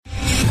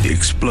The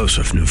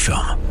explosive new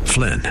film,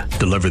 Flynn,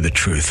 deliver the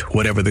truth,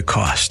 whatever the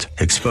cost,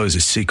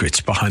 exposes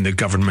secrets behind the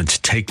government's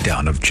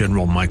takedown of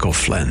General Michael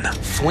Flynn.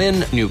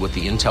 Flynn knew what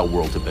the intel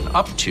world had been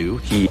up to.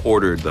 He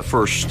ordered the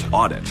first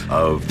audit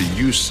of the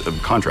use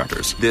of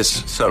contractors.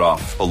 This set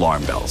off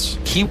alarm bells.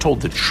 He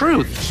told the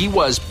truth. He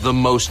was the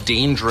most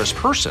dangerous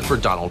person for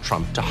Donald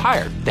Trump to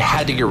hire. They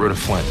had to get rid of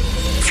Flynn.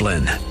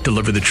 Flynn,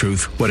 deliver the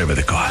truth, whatever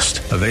the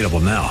cost. Available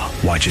now.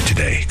 Watch it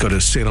today. Go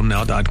to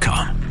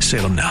salemnow.com.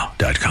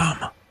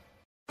 salemnow.com.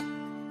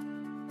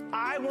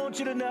 I want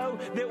you to know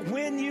that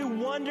when you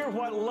wonder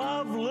what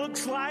love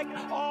looks like,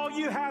 all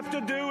you have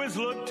to do is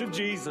look to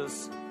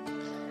Jesus.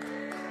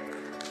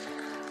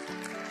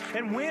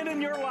 And when in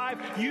your life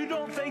you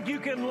don't think you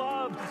can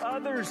love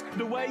others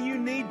the way you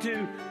need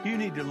to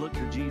look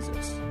to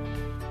Jesus.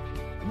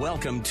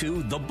 Welcome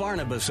to The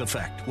Barnabas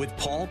Effect with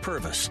Paul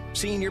Purvis,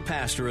 Senior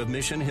Pastor of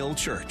Mission Hill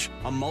Church,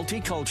 a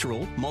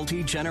multicultural,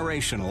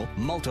 multi-generational,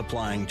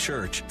 multiplying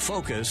church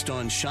focused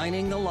on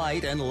shining the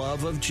light and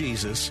love of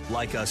Jesus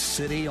like a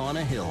city on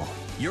a hill.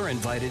 You're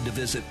invited to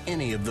visit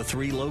any of the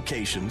 3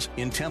 locations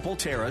in Temple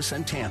Terrace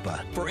and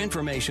Tampa. For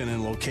information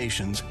and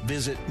locations,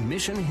 visit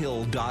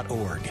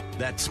missionhill.org.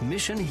 That's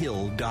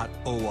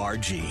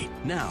missionhill.org.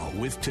 Now,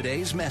 with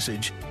today's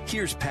message,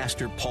 here's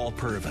Pastor Paul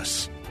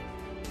Purvis.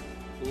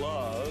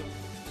 Love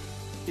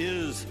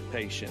is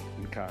patient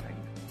and kind.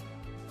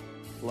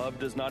 Love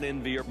does not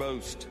envy or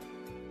boast.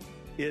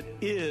 It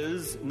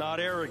is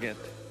not arrogant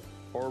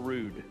or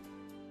rude. It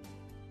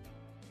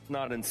does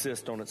not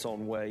insist on its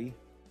own way.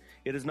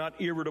 It is not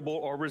irritable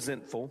or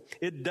resentful.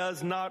 It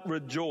does not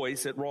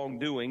rejoice at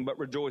wrongdoing, but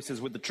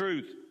rejoices with the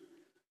truth.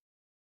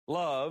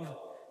 Love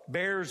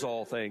bears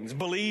all things,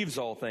 believes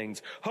all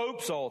things,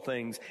 hopes all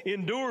things,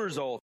 endures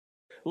all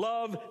things.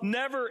 Love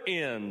never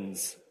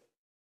ends.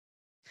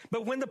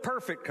 But when the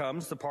perfect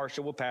comes, the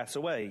partial will pass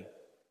away.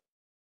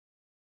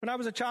 When I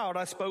was a child,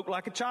 I spoke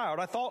like a child.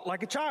 I thought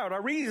like a child. I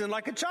reasoned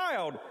like a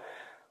child.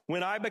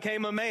 When I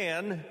became a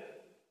man,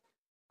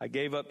 I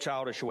gave up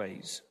childish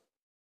ways.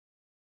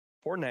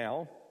 For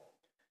now,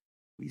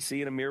 we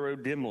see in a mirror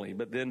dimly,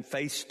 but then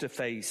face to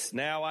face.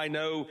 Now I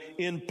know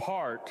in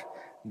part,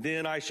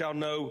 then I shall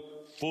know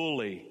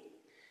fully,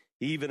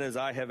 even as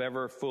I have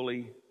ever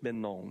fully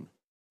been known.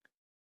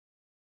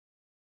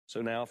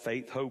 So now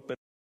faith, hope, and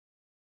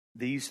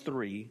these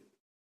 3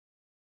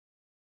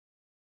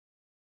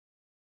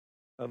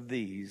 of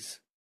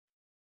these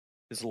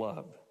is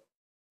love.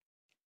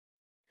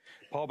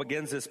 Paul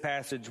begins this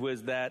passage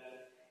with that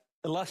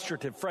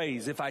illustrative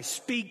phrase, if I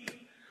speak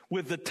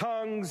with the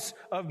tongues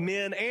of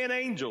men and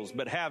angels,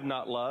 but have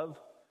not love,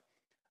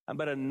 I'm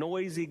but a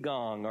noisy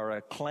gong or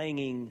a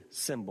clanging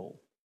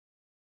cymbal.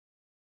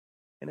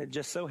 And it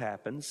just so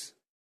happens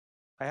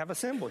I have a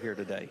cymbal here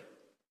today.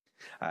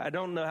 I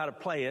don't know how to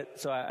play it,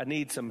 so I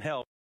need some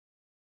help.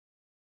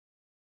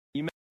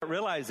 You may not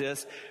realize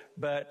this,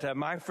 but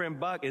my friend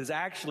Buck is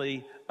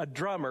actually a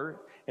drummer,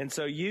 and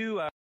so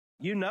you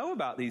know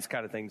about these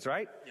kind of things,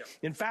 right? Yep.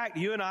 In fact,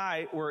 you and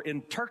I were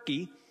in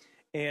Turkey,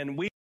 and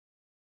we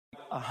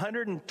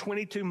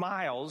 122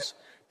 miles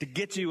to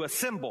get you a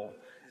cymbal.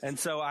 And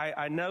so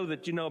I know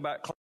that you know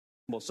about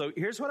cymbals. So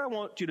here's what I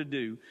want you to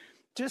do.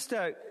 Just,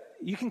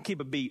 you can keep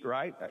a beat,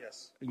 right?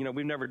 Yes. You know,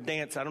 we've never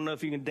danced. I don't know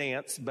if you can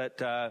dance,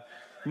 but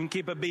you can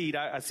keep a beat.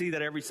 I see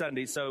that every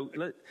Sunday. So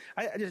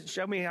just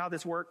show me how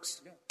this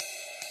works. Yeah.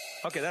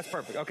 Okay, that's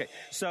perfect. Okay.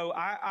 So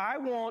I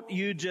want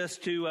you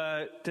just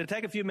to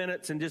take a few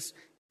minutes and just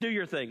do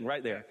your thing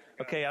right there.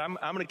 Okay. I'm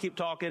going to keep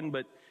talking,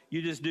 but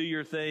you just do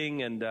your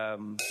thing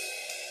and,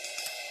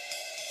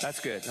 that's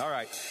good. All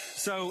right.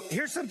 So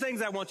here's some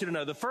things I want you to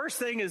know. The first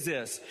thing is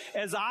this.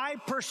 As I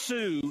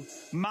pursue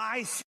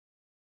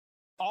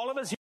all of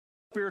us here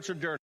spiritual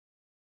journey,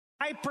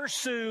 I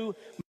pursue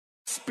my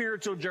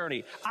spiritual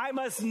journey. I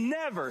must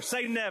never,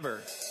 say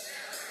never,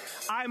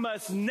 I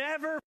must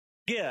never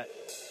forget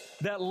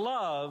that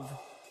love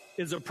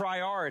is a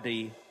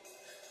priority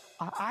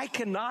I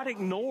cannot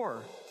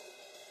ignore.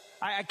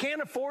 I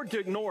can't afford to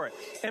ignore it.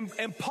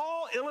 And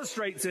Paul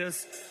illustrates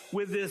this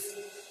with this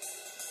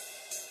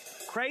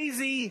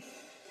crazy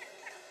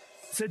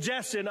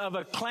suggestion of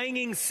a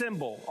clanging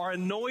cymbal or a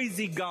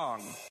noisy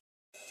gong.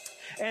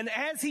 And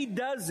as he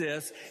does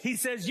this, he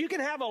says you can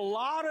have a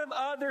lot of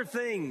other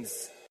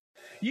things.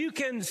 You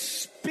can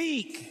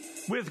speak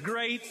with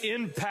great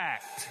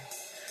impact.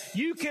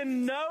 You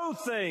can know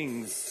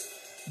things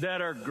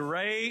that are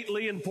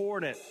greatly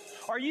important.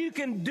 Or you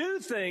can do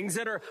things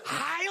that are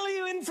highly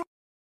influential.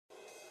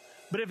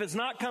 But if it's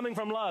not coming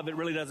from love, it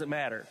really doesn't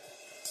matter.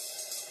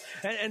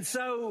 And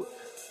so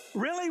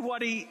really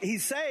what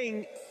he's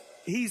saying,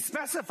 he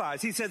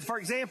specifies. He says, for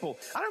example,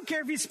 I don't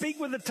care if you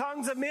speak with the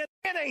tongues of men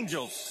and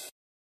angels.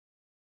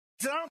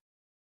 He said, I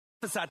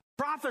don't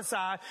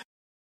prophesy,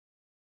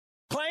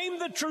 claim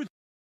the truth,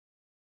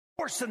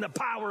 force in the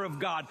power of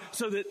God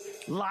so that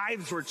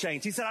lives were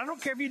changed. He said, I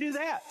don't care if you do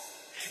that.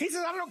 He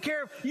says, I don't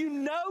care if you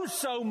know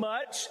so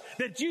much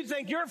that you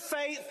think your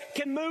faith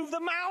can move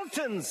the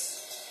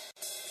mountains.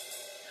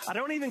 I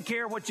don't even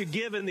care what you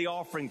give in the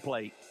offering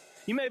plate.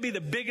 You may be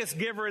the biggest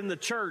giver in the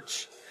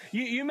church.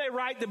 You may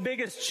write the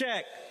biggest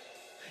check.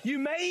 You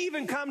may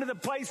even come to the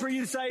place where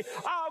you say,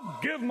 I'll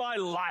give my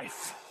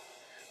life.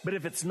 But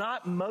if it's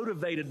not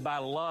motivated by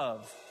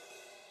love,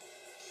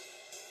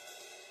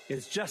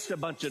 it's just a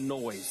bunch of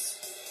noise.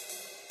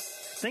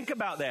 Think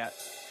about that.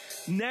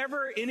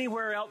 Never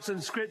anywhere else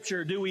in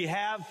Scripture do we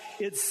have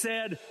it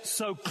said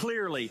so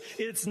clearly.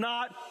 It's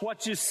not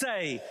what you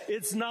say.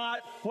 It's not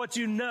what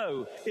you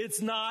know.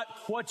 It's not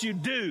what you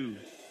do.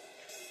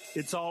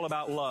 It's all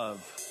about love.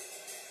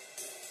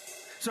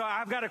 So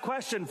I've got a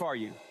question for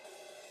you.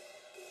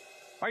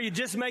 Are you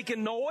just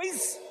making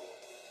noise?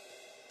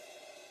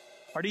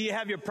 Or do you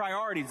have your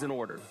priorities in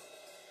order?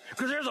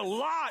 Because there's a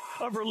lot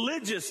of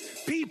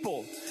religious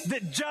people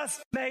that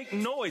just make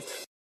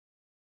noise.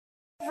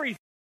 Everything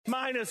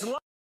minus love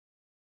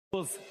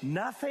equals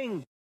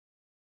nothing.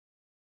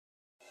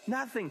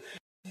 Nothing.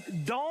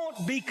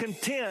 Don't be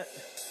content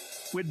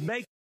with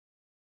making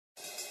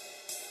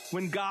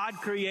when God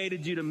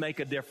created you to make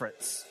a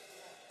difference.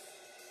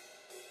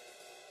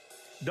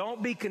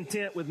 Don't be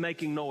content with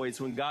making noise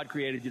when God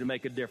created you to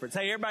make a difference.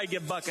 Hey, everybody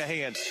give Buck a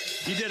hand.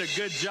 You did a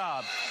good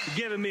job.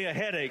 You're giving me a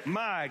headache.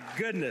 My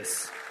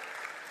goodness.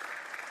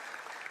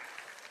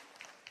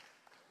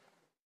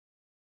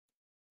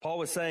 Paul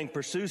was saying,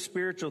 pursue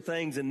spiritual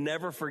things and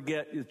never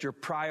forget that your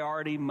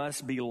priority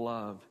must be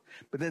love.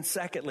 But then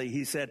secondly,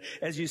 he said,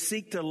 as you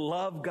seek to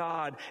love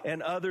God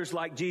and others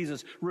like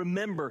Jesus,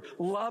 remember,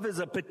 love is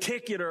a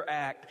particular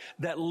act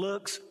that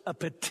looks a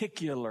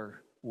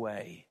particular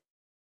way.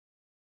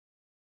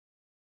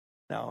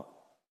 Now,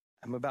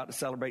 I'm about to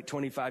celebrate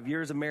 25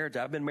 years of marriage.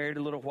 I've been married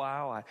a little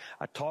while.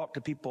 I talk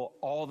to people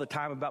all the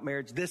time about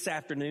marriage. This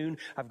afternoon,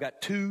 I've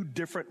got 2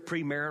 different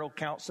premarital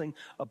counseling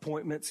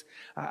appointments.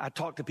 I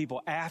talk to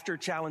people after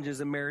challenges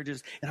in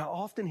marriages, and I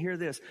often hear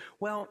this,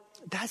 well,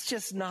 that's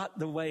just not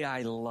the way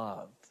I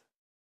love.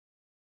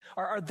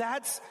 Or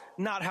that's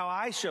not how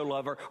I show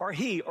love, or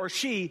he or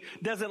she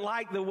doesn't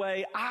like the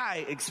way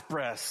I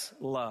express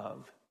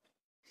love.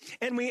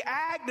 And we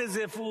act as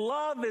if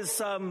love is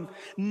some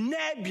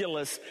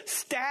nebulous,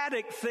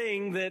 static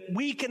thing that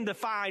we can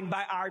define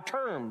by our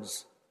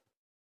terms.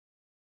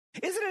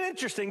 Isn't it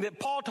interesting that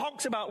Paul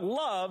talks about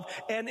love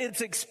and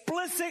its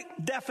explicit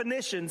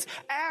definitions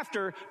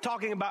after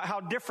talking about how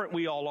different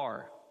we all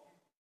are?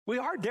 We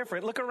are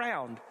different. Look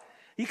around.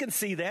 You can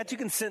see that. You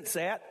can sense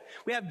that.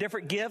 We have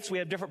different gifts. We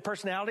have different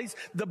personalities.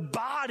 The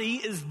body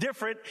is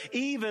different,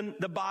 even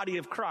the body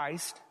of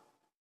Christ.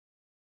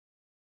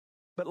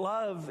 But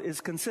love is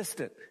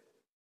consistent,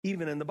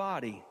 even in the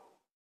body.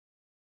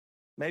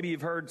 Maybe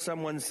you've heard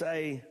someone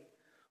say,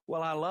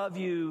 well, I love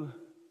you,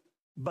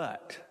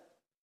 but.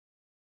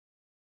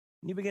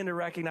 You begin to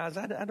recognize,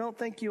 I don't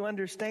think you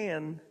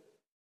understand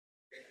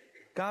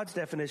God's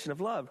definition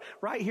of love.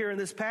 Right here in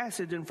this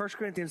passage in 1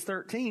 Corinthians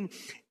 13,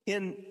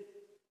 in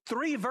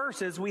 3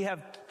 verses, we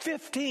have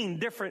 15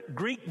 different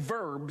Greek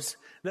verbs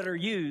that are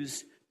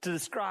used to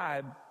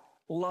describe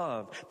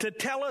love, to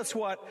tell us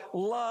what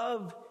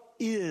love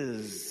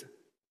is.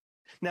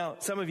 Now,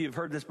 some of you have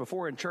heard this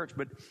before in church,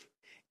 but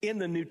in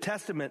the New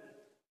Testament,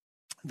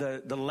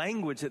 the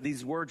language that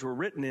these words were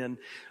written in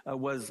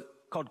was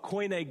called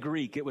Koine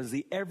Greek. It was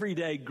the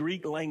everyday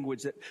Greek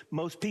language that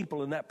most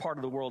people in that part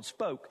of the world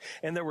spoke.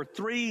 And there were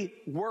 3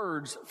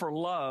 words for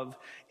love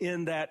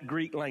in that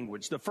Greek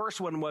language. The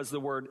first one was the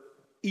word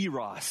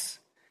eros.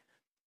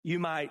 You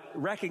might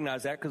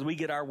recognize that because we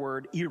get our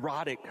word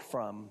erotic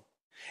from.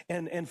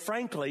 And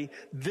frankly,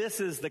 this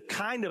is the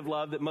kind of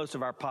love that most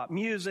of our pop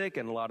music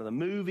and a lot of the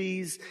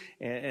movies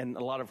and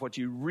a lot of what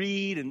you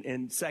read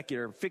and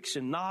secular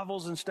fiction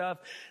novels and stuff,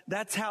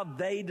 that's how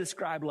they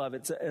describe love.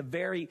 It's a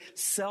very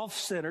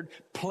self-centered,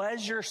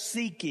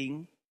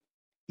 pleasure-seeking,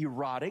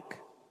 erotic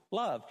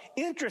love.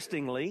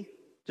 Interestingly,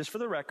 just for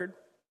the record,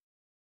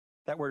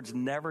 that word's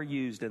never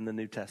used in the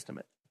New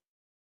Testament.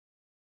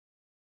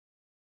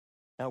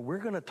 Now, we're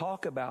going to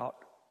talk about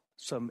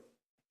some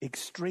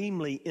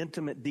extremely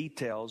intimate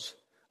details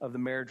of the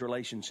marriage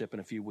relationship in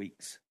a few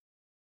weeks.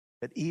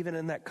 But even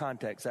in that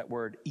context, that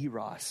word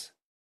eros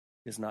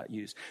is not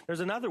used. There's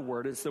another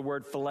word, it's the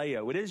word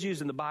phileo. It is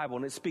used in the Bible,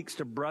 and it speaks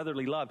to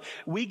brotherly love.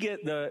 We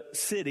get the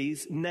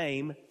city's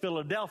name,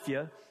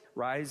 Philadelphia,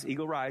 rise,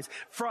 eagle rise,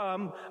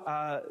 from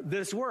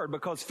this word,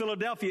 because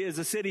Philadelphia is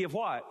a city of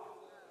what?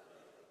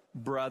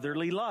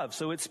 Brotherly love.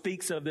 So it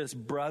speaks of this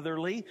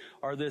brotherly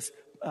or this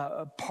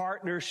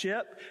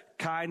partnership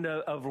kind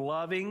of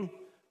loving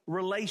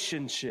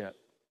relationship.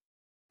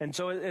 And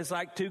so it's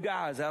like 2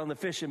 guys out on the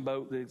fishing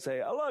boat that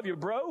say, I love you,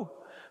 bro.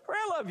 Or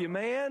I love you,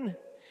 man.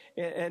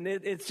 And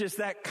it's just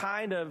that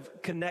kind of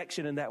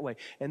connection in that way.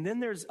 And then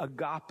there's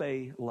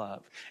agape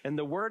love. And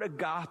the word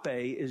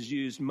agape is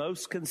used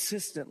most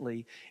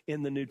consistently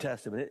in the New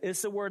Testament.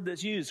 It's the word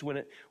that's used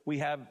when we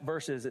have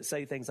verses that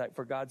say things like,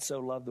 for God so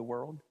loved the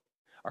world,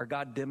 or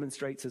God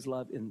demonstrates his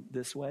love in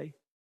this way.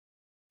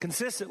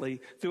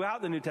 Consistently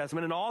throughout the New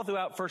Testament and all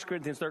throughout 1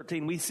 Corinthians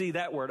 13, we see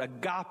that word,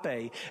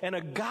 agape. And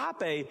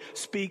agape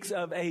speaks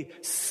of a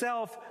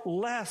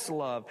selfless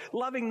love,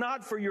 loving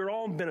not for your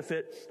own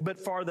benefit, but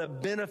for the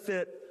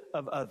benefit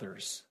of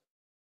others.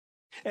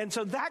 And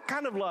so that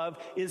kind of love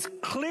is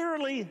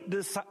clearly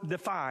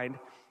defined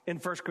in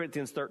 1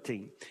 Corinthians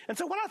 13. And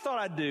so what I thought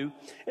I'd do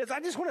is I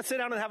just want to sit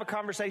down and have a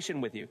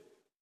conversation with you.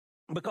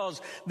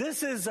 Because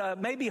this is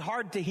maybe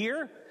hard to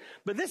hear,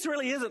 but this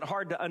really isn't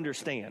hard to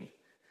understand.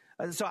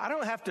 So I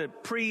don't have to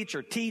preach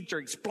or teach or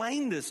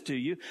explain this to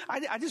you.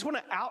 I just want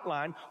to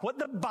outline what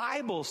the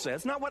Bible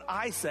says, not what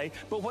I say,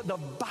 but what the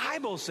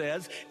Bible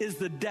says is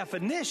the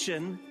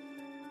definition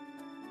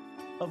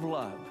of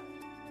love.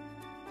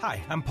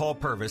 Hi, I'm Paul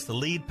Purvis, the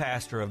lead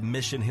pastor of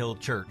Mission Hill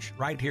Church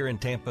right here in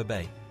Tampa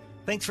Bay.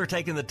 Thanks for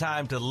taking the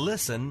time to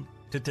listen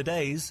to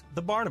today's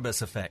The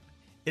Barnabas Effect.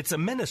 It's a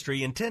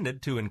ministry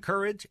intended to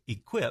encourage,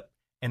 equip,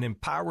 and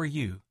empower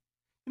you.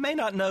 You may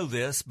not know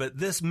this, but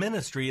this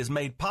ministry is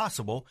made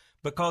possible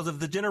because of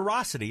the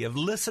generosity of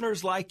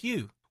listeners like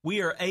you.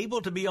 We are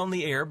able to be on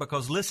the air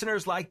because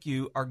listeners like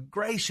you are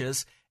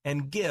gracious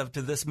and give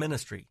to this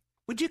ministry.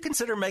 Would you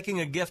consider making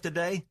a gift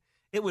today?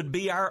 It would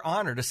be our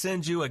honor to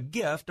send you a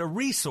gift, a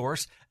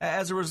resource,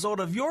 as a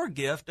result of your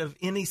gift of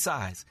any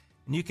size.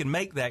 And you can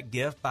make that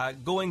gift by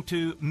going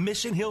to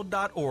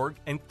missionhill.org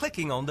and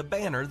clicking on the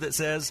banner that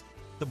says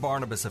The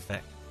Barnabas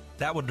Effect.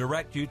 That will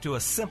direct you to a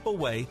simple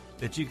way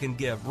that you can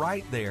give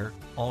right there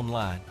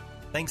online.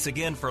 Thanks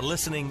again for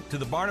listening to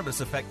The Barnabas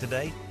Effect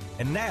today.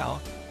 And now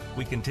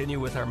we continue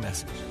with our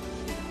message.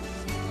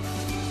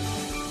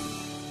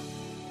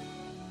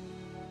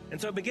 And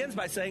so it begins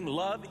by saying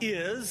love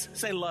is,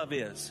 say love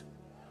is,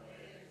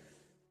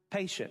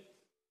 patient.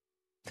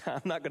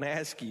 I'm not going to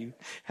ask you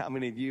how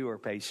many of you are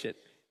patient,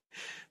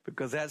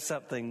 because that's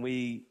something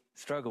we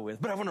struggle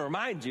with. But I want to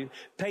remind you,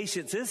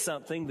 patience is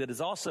something that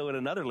is also in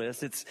another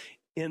list. It's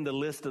in the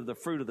list of the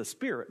fruit of the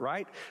Spirit,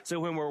 right? So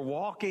when we're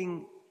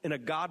walking in a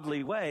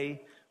godly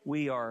way,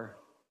 we are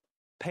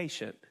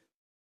patient.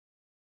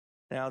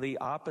 Now, the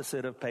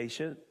opposite of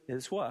patient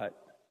is what?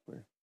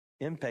 We're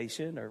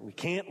impatient, or we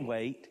can't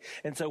wait.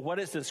 And so what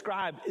is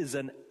described is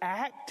an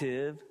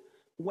active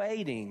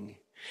waiting.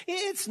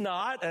 It's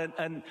not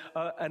an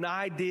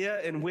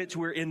idea in which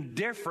we're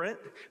indifferent.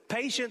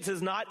 Patience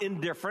is not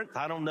indifferent.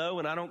 I don't know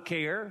and I don't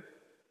care.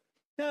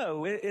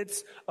 No,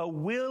 it's a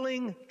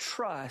willing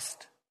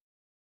trust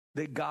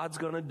that God's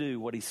going to do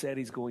what he said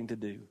he's going to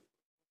do.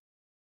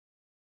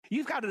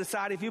 You've got to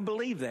decide if you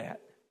believe that.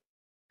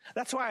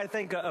 That's why I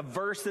think a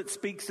verse that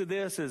speaks to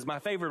this is my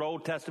favorite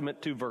Old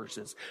Testament 2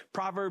 verses.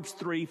 Proverbs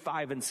 3,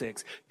 5, and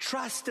 6.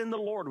 Trust in the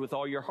Lord with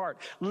all your heart.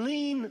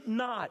 Lean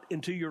not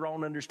into your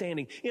own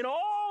understanding. In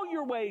all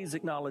your ways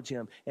acknowledge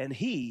him, and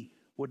he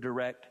will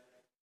direct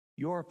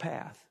your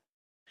path.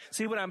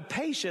 See, when I'm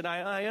patient,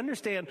 I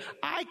understand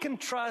I can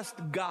trust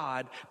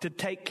God to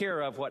take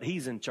care of what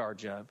he's in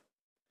charge of.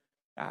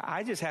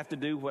 I just have to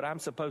do what I'm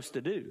supposed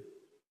to do.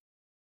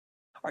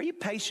 Are you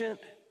patient?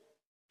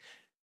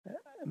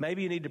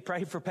 Maybe you need to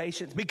pray for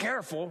patience. Be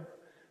careful,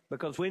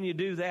 because when you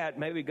do that,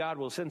 maybe God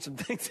will send some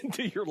things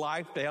into your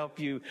life to help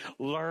you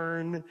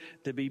learn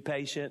to be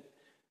patient.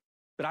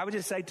 But I would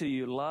just say to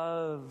you,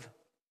 love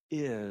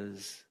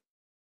is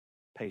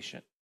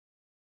patient.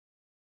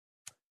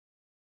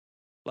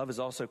 Love is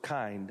also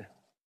kind.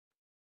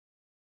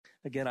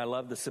 Again, I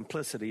love the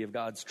simplicity of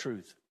God's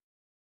truth.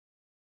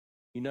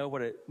 You know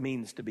what it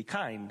means to be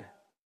kind.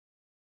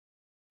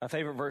 My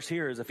favorite verse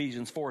here is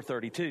Ephesians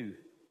 4:32.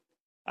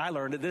 I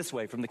learned it this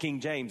way from the King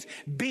James.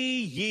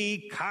 Be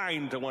ye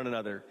kind to one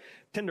another,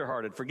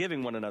 tenderhearted,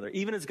 forgiving one another,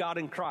 even as God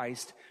in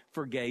Christ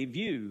forgave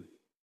you.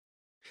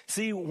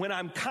 See, when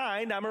I'm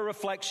kind, I'm a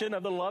reflection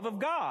of the love of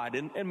God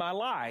in my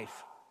life.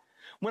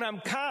 When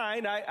I'm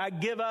kind, I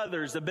give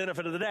others the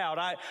benefit of the doubt.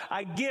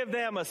 I give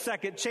them a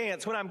second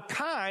chance. When I'm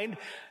kind,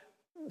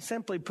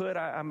 simply put,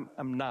 I'm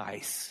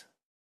nice.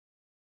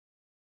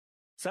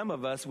 Some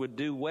of us would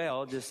do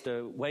well just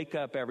to wake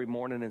up every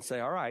morning and say,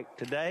 all right,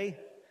 today,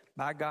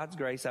 by God's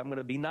grace, I'm going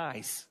to be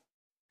nice.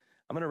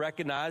 I'm going to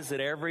recognize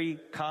that every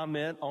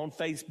comment on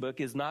Facebook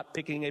is not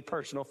picking a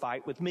personal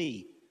fight with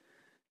me.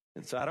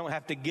 And so I don't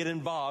have to get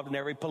involved in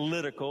every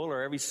political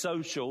or every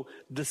social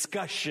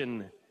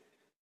discussion.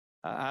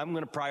 I'm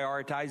going to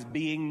prioritize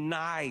being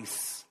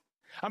nice.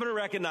 I'm going to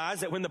recognize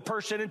that when the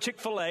person in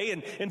Chick-fil-A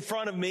in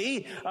front of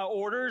me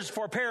orders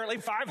for apparently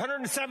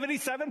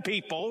 577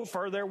 people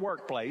for their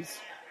workplace,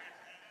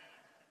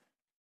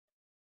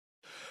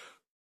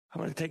 I'm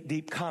going to take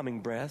deep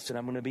calming breaths and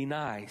I'm going to be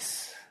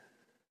nice.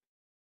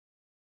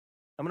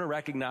 I'm going to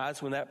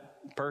recognize when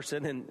that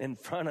person in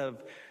front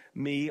of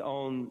me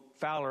on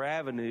Fowler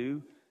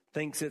Avenue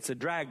thinks it's a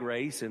drag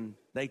race and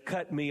they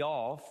cut me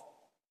off.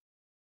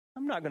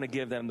 I'm not going to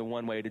give them the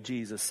one way to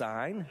Jesus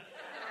sign.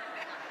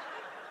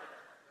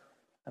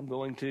 I'm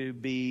going to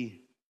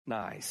be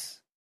nice,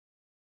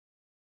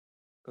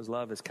 because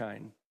love is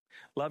kind.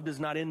 Love does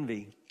not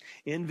envy.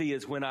 Envy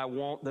is when I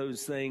want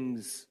those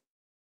things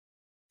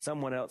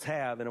someone else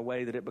have in a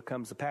way that it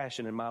becomes a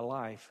passion in my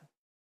life.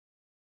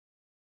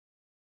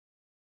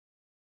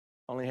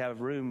 Only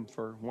have room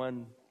for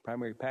one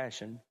primary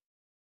passion.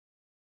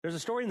 There's a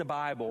story in the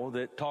Bible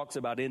that talks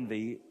about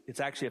envy. It's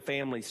actually a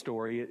family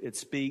story. It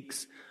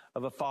speaks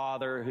of a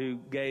father who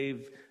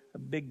gave a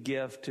big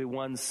gift to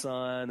one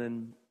son,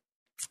 and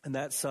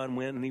that son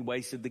went and he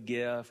wasted the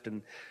gift,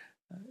 and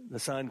the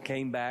son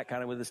came back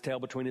kind of with his tail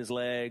between his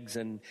legs,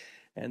 and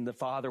the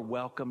father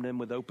welcomed him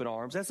with open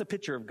arms. That's a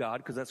picture of God,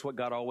 because that's what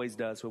God always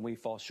does when we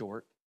fall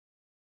short.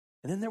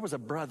 And then there was a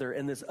brother,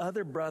 and this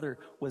other brother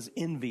was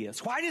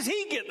envious. Why does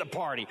he get the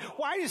party?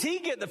 Why does he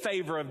get the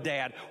favor of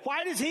dad?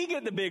 Why does he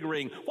get the big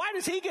ring? Why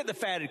does he get the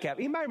fatted calf?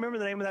 Anybody remember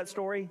the name of that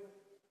story?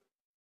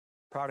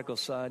 Prodigal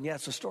son. Yeah,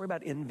 it's a story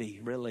about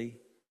envy, really.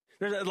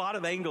 There's a lot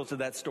of angles to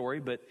that story,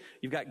 but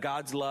you've got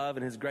God's love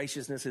and his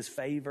graciousness, his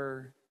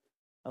favor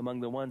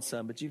among the one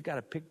son, but you've got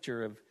a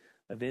picture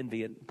of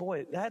envy. And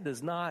boy, that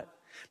does not,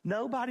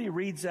 nobody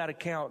reads that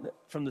account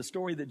from the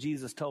story that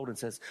Jesus told and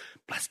says,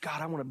 bless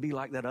God, I want to be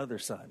like that other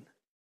son.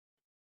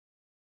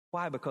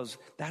 Why? Because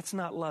that's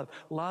not love.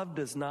 Love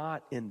does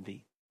not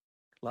envy.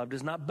 Love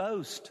does not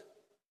boast.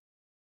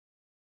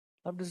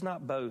 Love does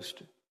not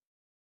boast.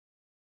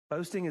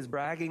 Boasting is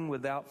bragging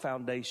without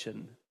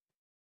foundation.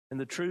 And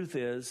the truth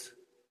is,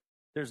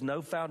 there's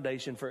no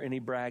foundation for any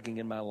bragging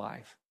in my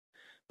life.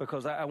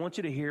 Because I want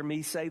you to hear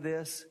me say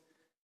this,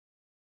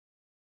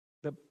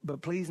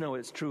 but please know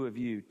it's true of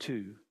you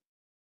too.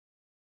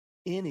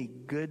 Any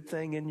good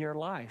thing in your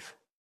life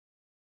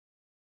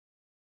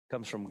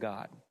comes from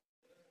God.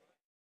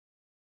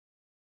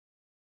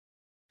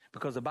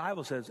 Because the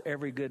Bible says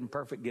every good and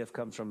perfect gift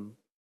comes from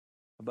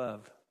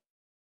above.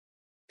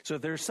 So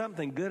if there's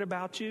something good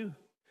about you,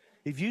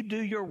 if you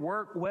do your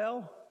work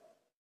well,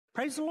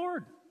 praise the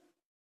Lord.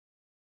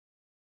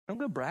 Don't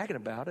go bragging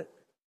about it.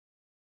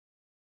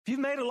 If you've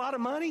made a lot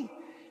of money,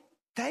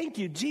 thank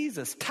you,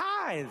 Jesus.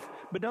 Tithe,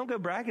 but don't go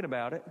bragging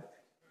about it.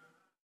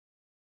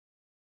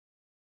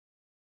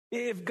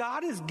 If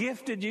God has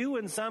gifted you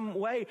in some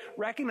way,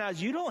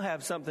 recognize you don't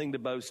have something to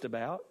boast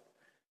about.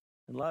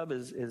 And love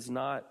is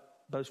not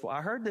boastful.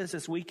 I heard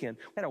this weekend.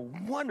 We had a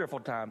wonderful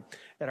time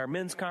at our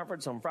men's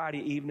conference on Friday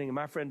evening, and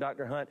my friend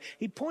Dr. Hunt,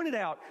 he pointed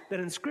out that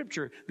in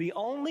Scripture, the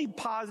only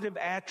positive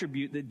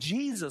attribute that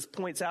Jesus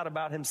points out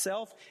about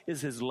himself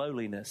is his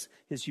lowliness,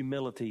 his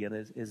humility, and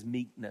his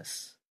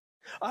meekness.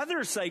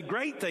 Others say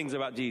great things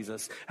about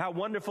Jesus, how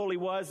wonderful he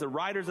was. The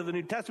writers of the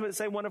New Testament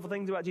say wonderful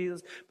things about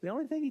Jesus. But the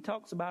only thing he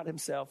talks about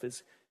himself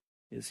is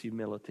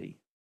humility.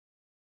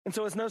 And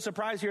so it's no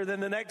surprise here. Then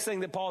the next thing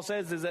that Paul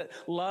says is that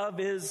love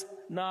is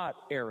not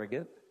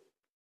arrogant.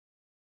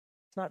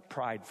 It's not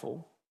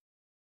prideful.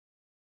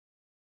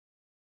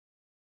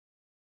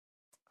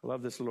 I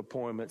love this little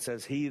poem. It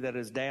says, he that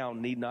is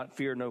down need not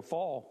fear no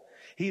fall.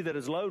 He that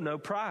is low, no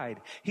pride.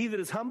 He that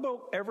is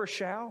humble ever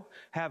shall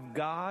have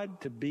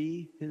God to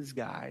be his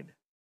guide.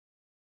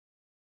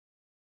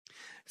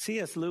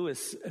 C.S.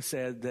 Lewis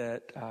said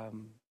that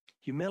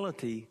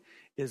humility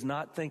is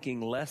not thinking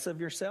less of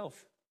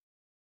yourself.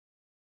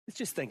 It's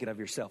just thinking of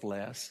yourself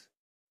less.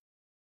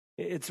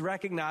 It's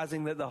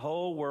recognizing that the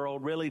whole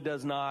world really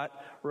does not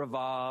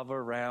revolve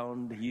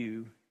around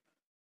you.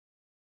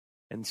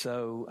 And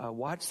so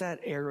watch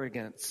that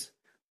arrogance.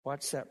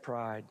 Watch that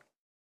pride.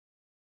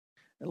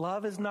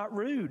 Love is not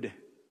rude.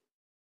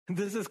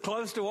 This is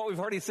close to what we've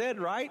already said,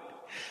 right?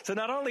 So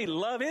not only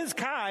love is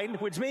kind,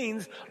 which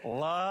means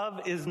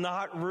love is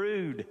not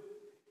rude.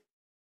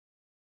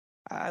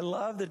 I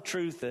love the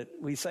truth that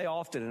we say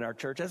often in our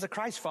church. As a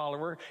Christ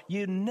follower,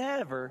 you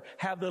never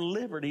have the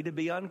liberty to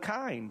be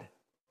unkind.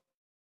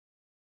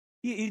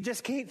 You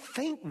just can't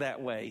think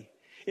that way.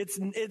 It's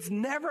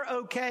never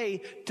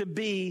okay to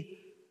be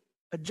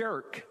a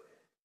jerk.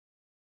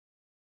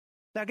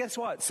 Now, guess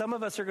what? Some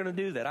of us are going to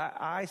do that.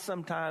 I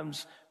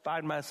sometimes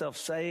find myself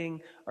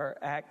saying or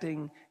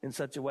acting in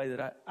such a way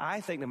that I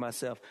think to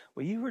myself,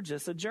 well, you were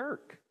just a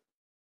jerk.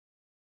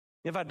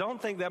 If I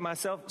don't think that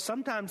myself,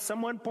 sometimes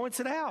someone points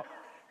it out.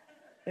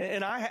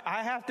 And I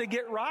have to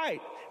get right.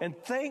 And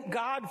thank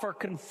God for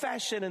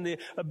confession and the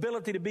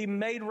ability to be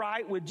made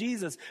right with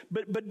Jesus.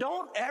 But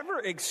don't ever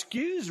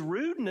excuse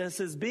rudeness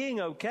as being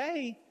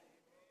okay.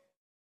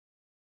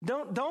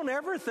 Don't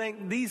ever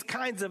think these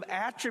kinds of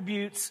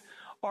attributes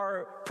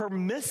are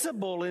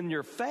permissible in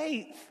your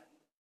faith.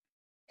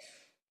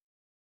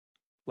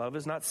 Love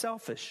is not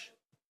selfish.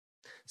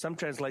 Some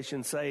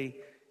translations say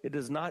it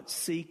does not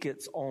seek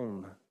its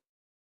own.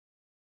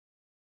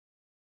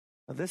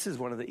 Now, this is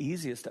one of the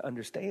easiest to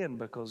understand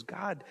because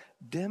God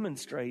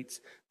demonstrates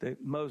the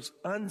most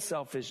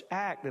unselfish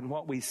act in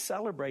what we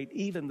celebrate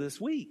even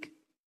this week.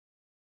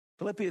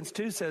 Philippians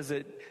 2 says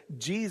that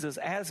Jesus,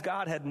 as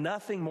God, had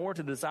nothing more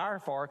to desire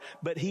for,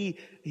 but he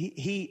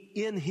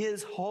in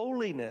his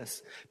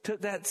holiness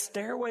took that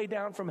stairway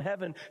down from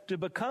heaven to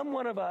become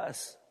one of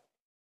us.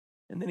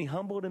 And then he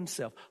humbled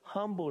himself,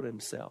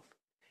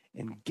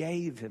 and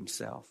gave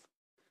himself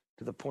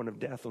to the point of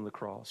death on the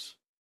cross.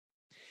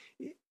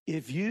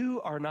 If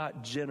you are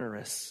not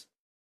generous,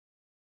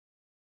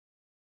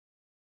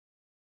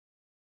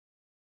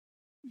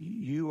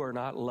 you are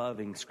not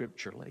loving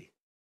scripturally.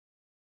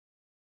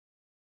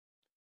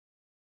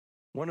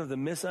 One of the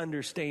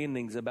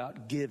misunderstandings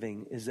about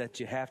giving is that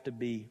you have to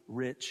be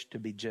rich to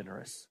be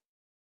generous.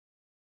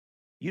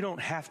 You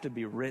don't have to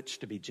be rich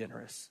to be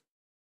generous.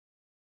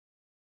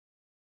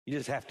 You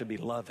just have to be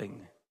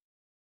loving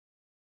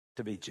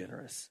to be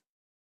generous.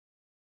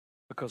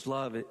 Because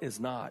love is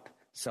not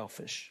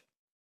selfish.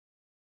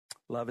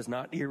 Love is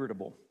not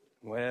irritable.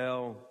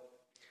 Well,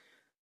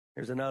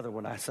 here's another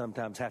one I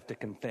sometimes have to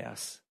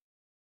confess.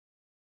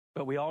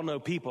 But we all know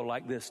people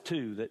like this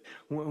too, that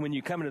when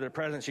you come into their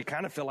presence, you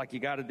kind of feel like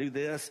you got to do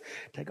this,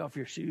 take off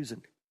your shoes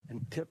and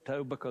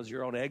tiptoe because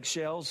you're on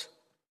eggshells.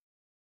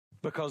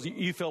 Because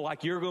you feel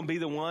like you're going to be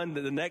the one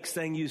that the next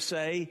thing you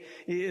say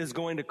is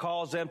going to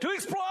cause them to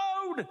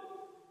explode.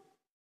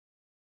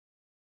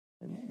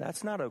 And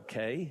that's not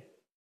okay.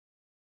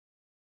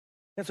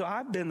 And so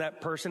I've been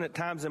that person at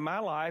times in my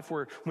life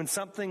where when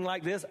something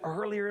like this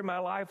earlier in my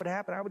life would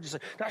happen, I would just say,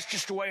 that's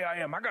just the way I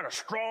am. I got a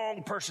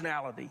strong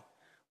personality.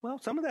 Well,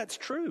 some of that's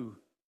true.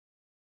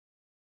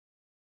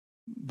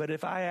 But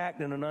if I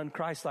act in an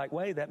un-Christ-like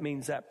way, that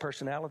means that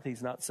personality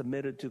is not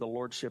submitted to the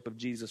lordship of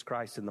Jesus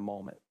Christ in the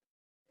moment.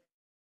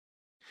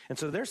 And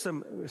so there's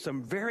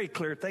some very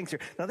clear things here.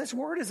 Now, this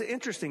word is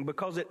interesting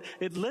because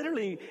it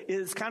literally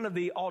is kind of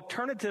the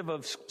alternative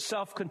of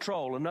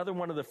self-control, another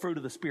one of the fruit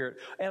of the Spirit.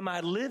 Am I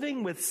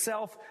living with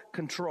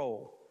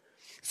self-control?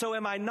 So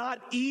am I not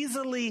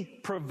easily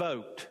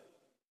provoked?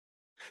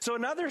 So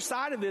another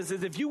side of this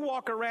is if you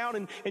walk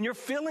around and your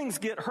feelings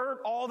get hurt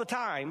all the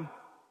time,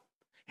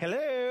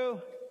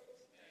 hello,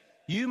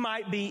 you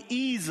might be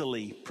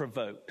easily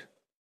provoked.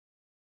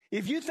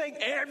 If you think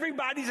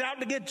everybody's out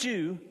to get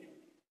you,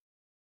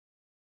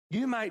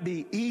 you might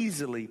be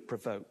easily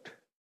provoked.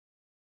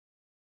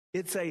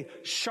 It's a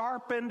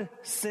sharpened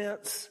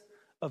sense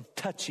of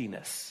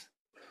touchiness.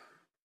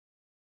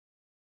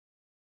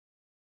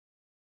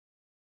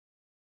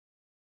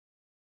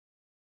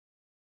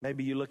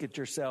 Maybe you look at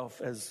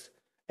yourself as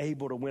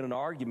able to win an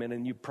argument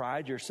and you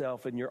pride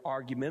yourself in your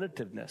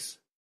argumentativeness.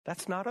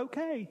 That's not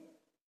okay.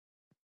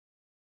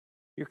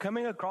 You're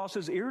coming across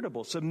as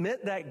irritable.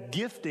 Submit that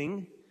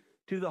gifting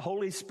to the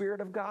Holy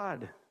Spirit of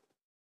God.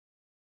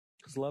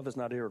 Because love is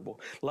not irritable.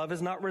 Love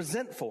is not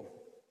resentful.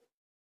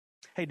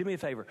 Hey, do me a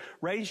favor.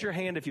 Raise your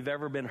hand if you've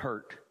ever been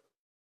hurt.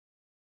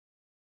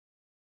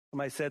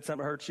 Somebody said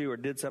something hurt you or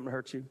did something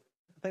hurt you.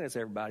 I think that's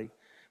everybody.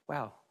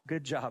 Wow,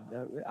 good job.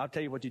 I'll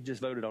tell you what you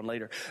just voted on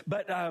later.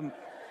 But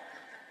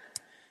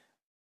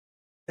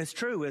it's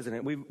true, isn't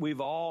it?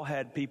 We've all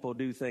had people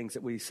do things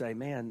that we say,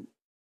 man,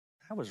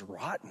 that was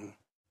rotten.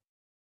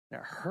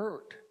 That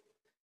hurt.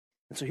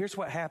 And so here's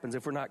what happens.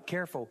 If we're not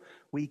careful,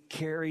 we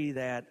carry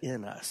that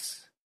in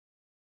us.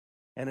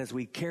 And as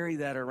we carry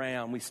that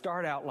around, we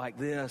start out like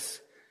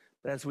this,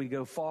 but as we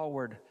go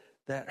forward,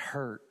 that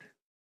hurt,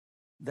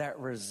 that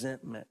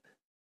resentment,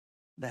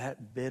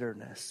 that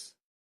bitterness,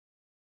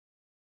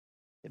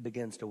 it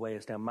begins to weigh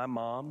us down. My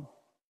mom,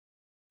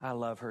 I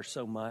love her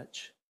so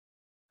much.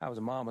 I was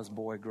a mama's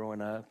boy growing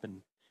up,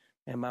 and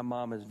my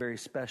mom is very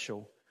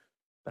special.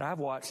 But I've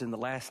watched in the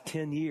last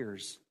 10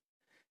 years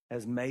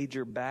as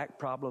major back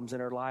problems in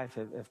her life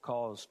have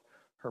caused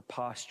her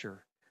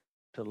posture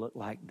to look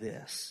like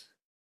this.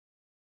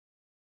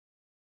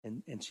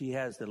 And she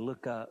has to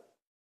look up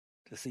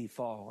to see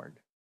forward.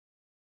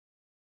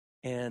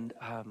 And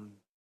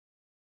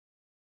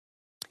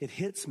it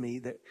hits me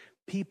that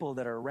people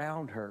that are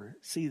around her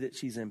see that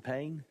she's in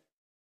pain.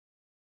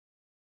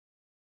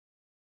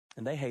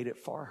 And they hate it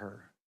for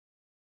her.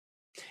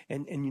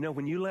 And you know,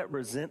 when you let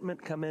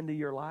resentment come into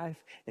your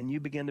life and you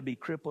begin to be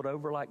crippled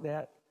over like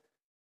that,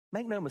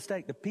 make no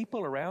mistake, the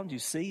people around you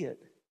see it.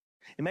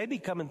 It may be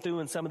coming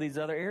through in some of these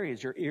other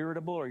areas. You're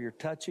irritable or you're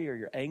touchy or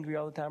you're angry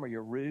all the time or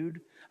you're rude.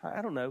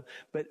 I don't know.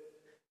 But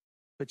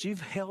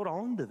you've held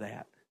on to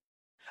that.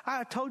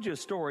 I told you a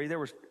story. There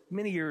was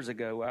many years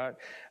ago.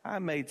 I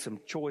made some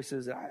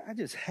choices. I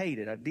just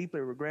hated. I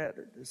deeply regret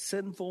it.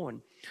 Sinful.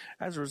 And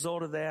as a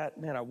result of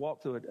that, man, I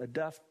walked through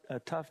a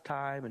tough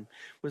time and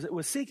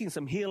was seeking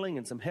some healing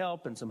and some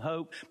help and some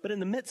hope. But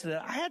in the midst of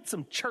that, I had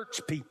some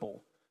church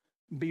people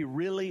be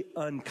really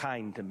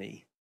unkind to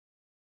me.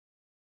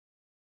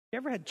 You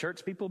ever had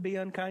church people be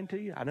unkind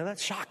to you? I know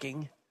that's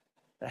shocking.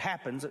 It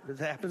happens. It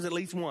happens at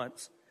least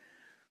once.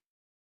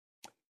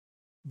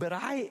 But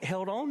I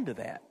held on to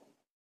that.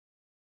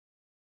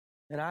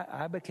 And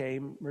I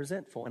became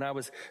resentful. And I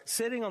was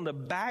sitting on the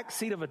back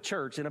seat of a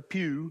church in a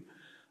pew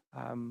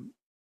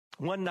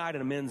one night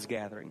at a men's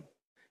gathering.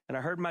 And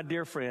I heard my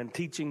dear friend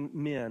teaching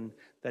men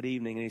that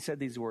evening. And he said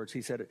these words.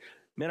 He said,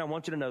 men, I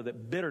want you to know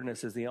that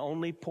bitterness is the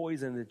only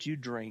poison that you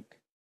drink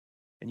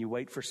and you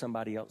wait for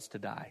somebody else to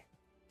die.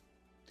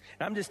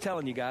 And I'm just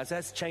telling you guys,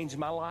 that's changed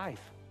my life.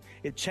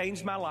 It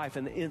changed my life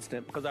in the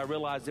instant because I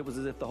realized it was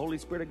as if the Holy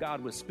Spirit of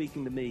God was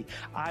speaking to me.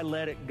 I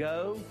let it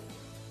go,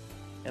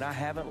 and I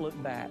haven't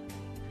looked back.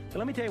 But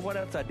let me tell you what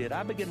else I did.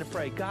 I began to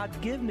pray, God,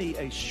 give me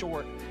a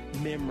short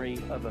memory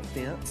of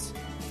offense.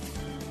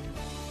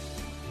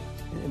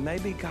 And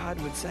maybe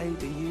God would say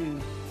to you,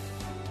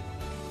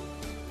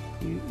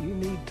 you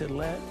need to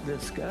let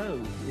this go.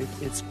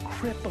 It's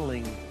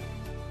crippling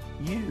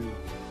you.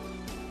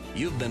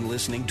 You've been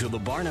listening to The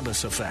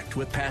Barnabas Effect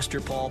with Pastor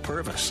Paul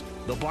Purvis.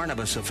 The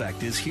Barnabas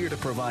Effect is here to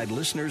provide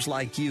listeners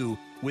like you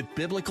with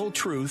biblical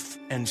truth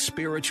and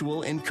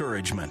spiritual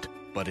encouragement.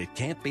 but it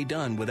can't be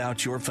done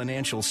without your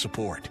financial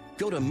support.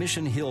 Go to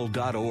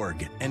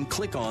missionhill.org and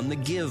click on the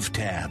Give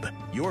tab.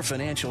 Your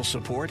financial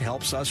support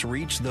helps us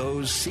reach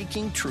those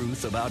seeking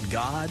truth about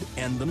God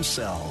and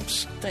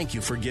themselves. Thank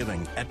you for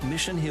giving at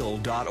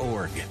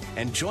missionhill.org.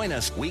 And join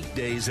us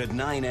weekdays at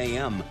 9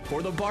 a.m.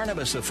 for The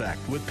Barnabas Effect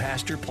with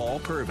Pastor Paul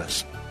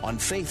Purvis on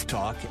Faith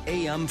Talk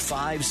AM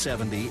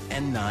 570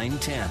 and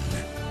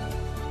 910.